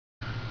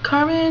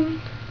Carmen,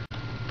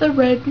 the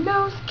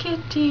red-nosed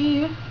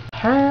kitty,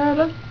 had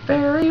a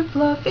very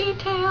fluffy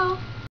tail.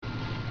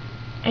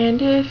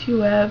 And if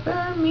you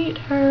ever meet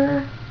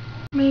her,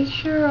 make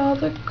sure all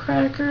the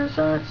crackers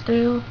aren't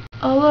stale.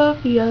 All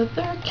of the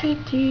other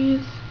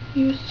kitties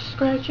used to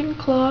scratch and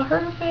claw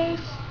her face.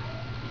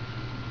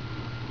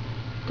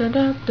 Da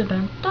da da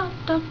da da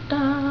da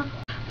da.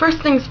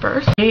 First things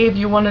first, Dave,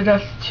 you wanted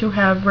us to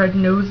have red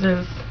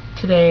noses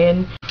today,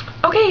 and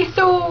okay,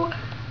 so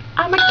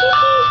I'm a kitty.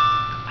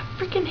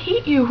 I freaking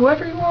hate you.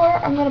 Whoever you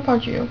are, I'm gonna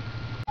punch you.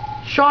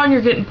 Sean,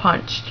 you're getting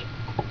punched.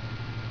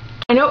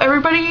 I know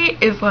everybody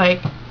is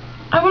like,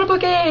 I want a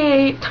book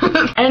 8.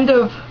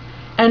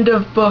 End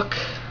of book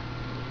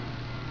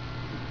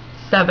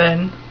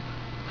 7.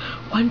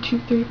 1, 2,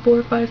 3,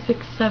 4, 5,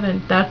 6,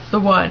 7. That's the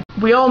one.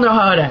 We all know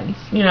how it ends,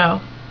 you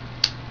know.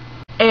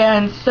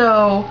 And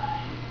so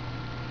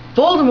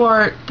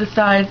Voldemort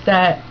decides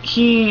that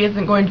he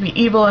isn't going to be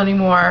evil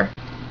anymore.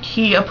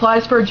 He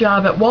applies for a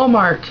job at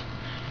Walmart,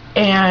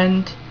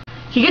 and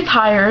he gets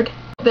hired.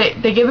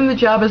 They give him the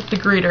job as the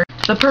greeter,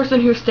 the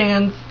person who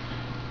stands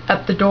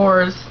at the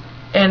doors,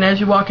 and as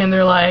you walk in,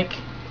 they're like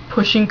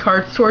pushing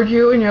carts toward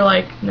you, and you're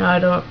like, no, I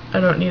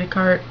don't need a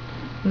cart.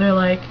 And they're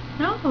like,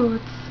 no,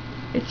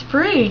 it's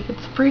free.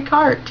 It's a free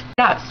cart.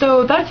 Yeah,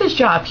 so that's his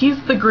job.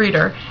 He's the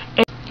greeter,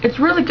 and it's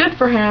really good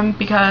for him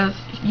because,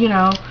 you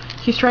know,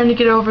 he's trying to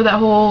get over that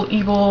whole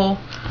evil,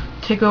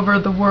 take over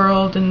the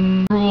world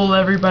and rule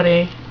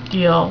everybody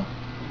deal.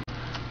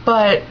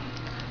 But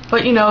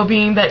you know,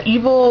 being that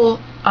evil,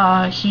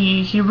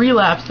 he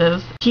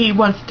relapses. He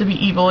wants to be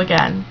evil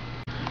again.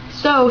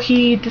 So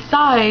he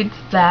decides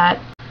that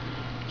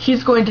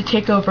he's going to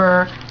take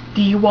over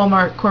the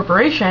Walmart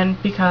Corporation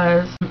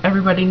because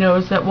everybody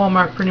knows that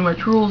Walmart pretty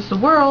much rules the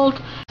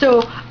world.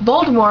 So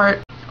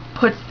Voldemort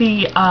puts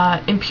the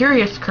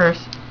Imperious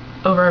Curse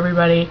over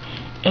everybody,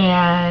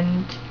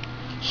 and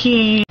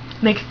he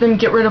makes them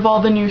get rid of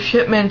all the new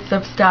shipments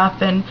of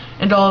stuff and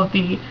all of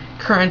the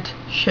current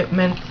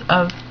shipments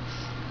of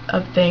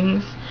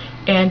things,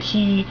 and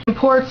he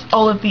imports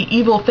all of the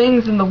evil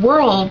things in the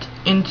world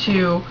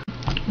into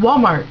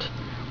Walmart,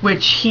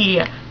 which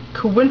he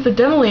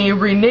coincidentally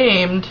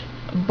renamed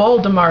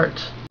Voldemort.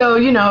 So,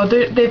 you know,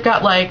 they've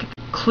got like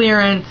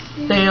clearance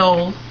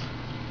sales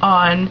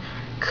on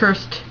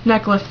cursed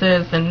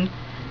necklaces and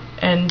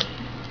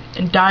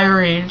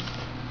diaries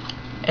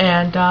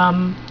and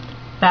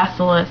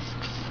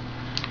basilisks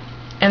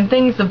and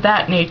things of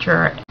that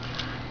nature.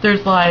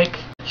 There's like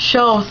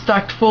shelves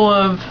stocked full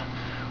of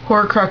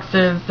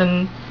Horcruxes,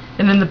 and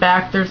in the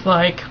back there's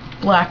like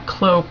black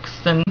cloaks,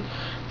 and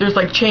there's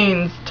like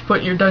chains to put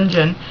in your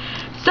dungeon.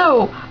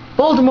 So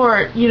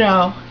Voldemort, you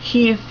know,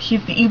 he's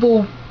the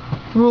evil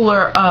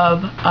ruler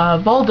of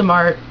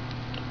Voldemort,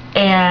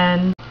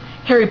 and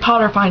Harry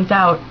Potter finds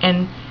out,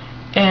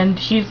 and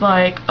he's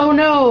like, oh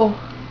no,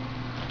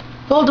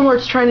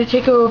 Voldemort's trying to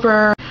take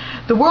over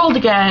the world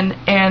again,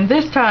 and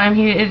this time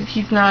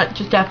he's not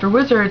just after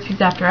wizards, he's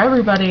after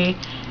everybody,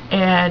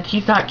 and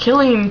he's not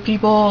killing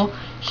people,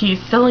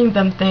 he's selling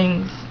them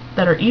things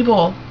that are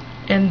evil,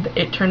 and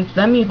it turns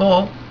them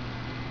evil.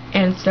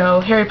 And so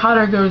Harry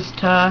Potter goes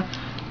to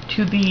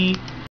the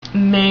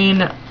main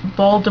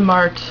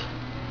Voldemort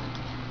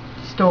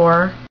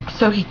store.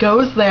 So he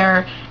goes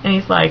there, and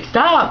he's like,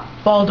 stop,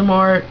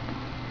 Voldemort,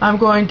 I'm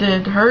going to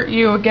hurt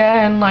you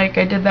again like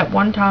I did that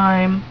one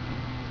time.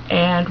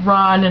 And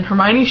Ron and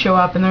Hermione show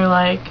up, and they're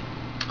like,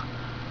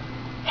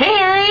 hey,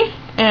 Harry!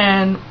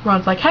 And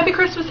Ron's like, happy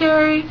Christmas,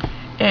 Harry!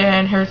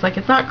 And Harry's like,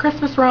 it's not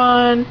Christmas,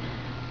 Ron!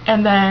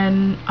 And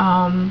then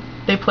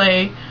they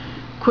play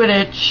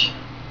Quidditch,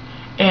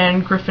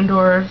 and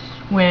Gryffindors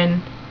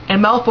win.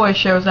 And Malfoy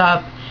shows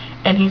up,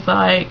 and he's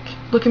like,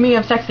 look at me,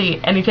 I'm sexy.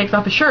 And he takes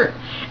off his shirt.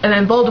 And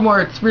then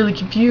Voldemort's really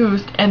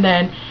confused, and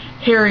then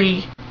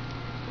Harry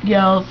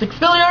yells,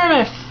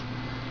 Expelliarmus!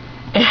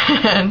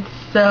 And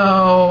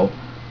so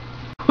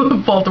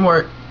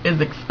Voldemort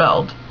is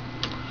expelled.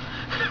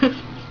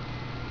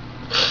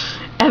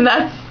 And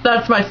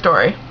that's my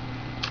story.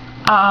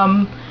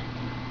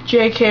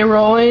 J.K.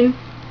 Rowling,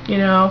 you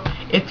know,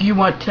 if you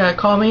want to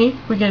call me,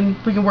 we can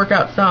work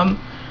out some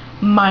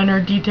minor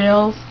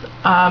details.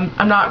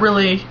 I'm not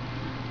really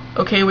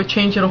okay with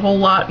changing a whole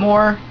lot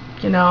more,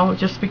 you know,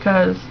 just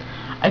because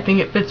I think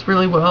it fits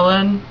really well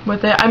in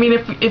with it. I mean,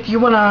 if you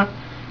wanna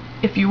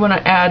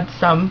add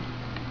some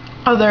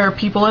other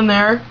people in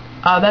there,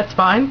 that's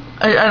fine.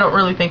 I don't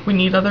really think we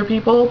need other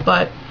people,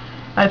 but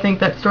I think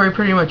that story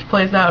pretty much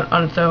plays out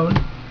on its own.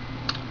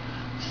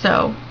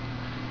 So,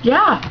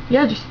 yeah,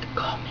 just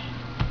call me.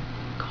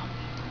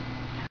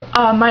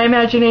 My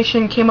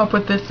imagination came up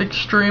with this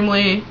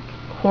extremely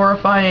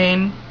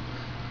horrifying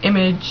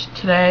image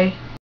today.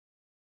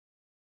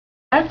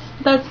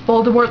 That's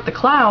Voldemort the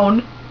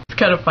clown. It's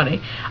kind of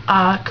funny.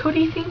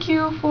 Cody, thank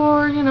you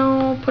for, you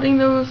know, putting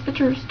those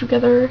pictures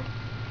together.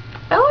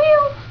 Oh,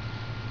 you.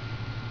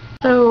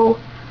 So,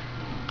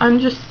 I'm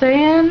just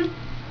saying,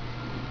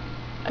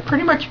 I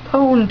pretty much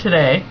pwned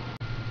today.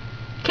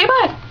 Okay,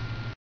 bye!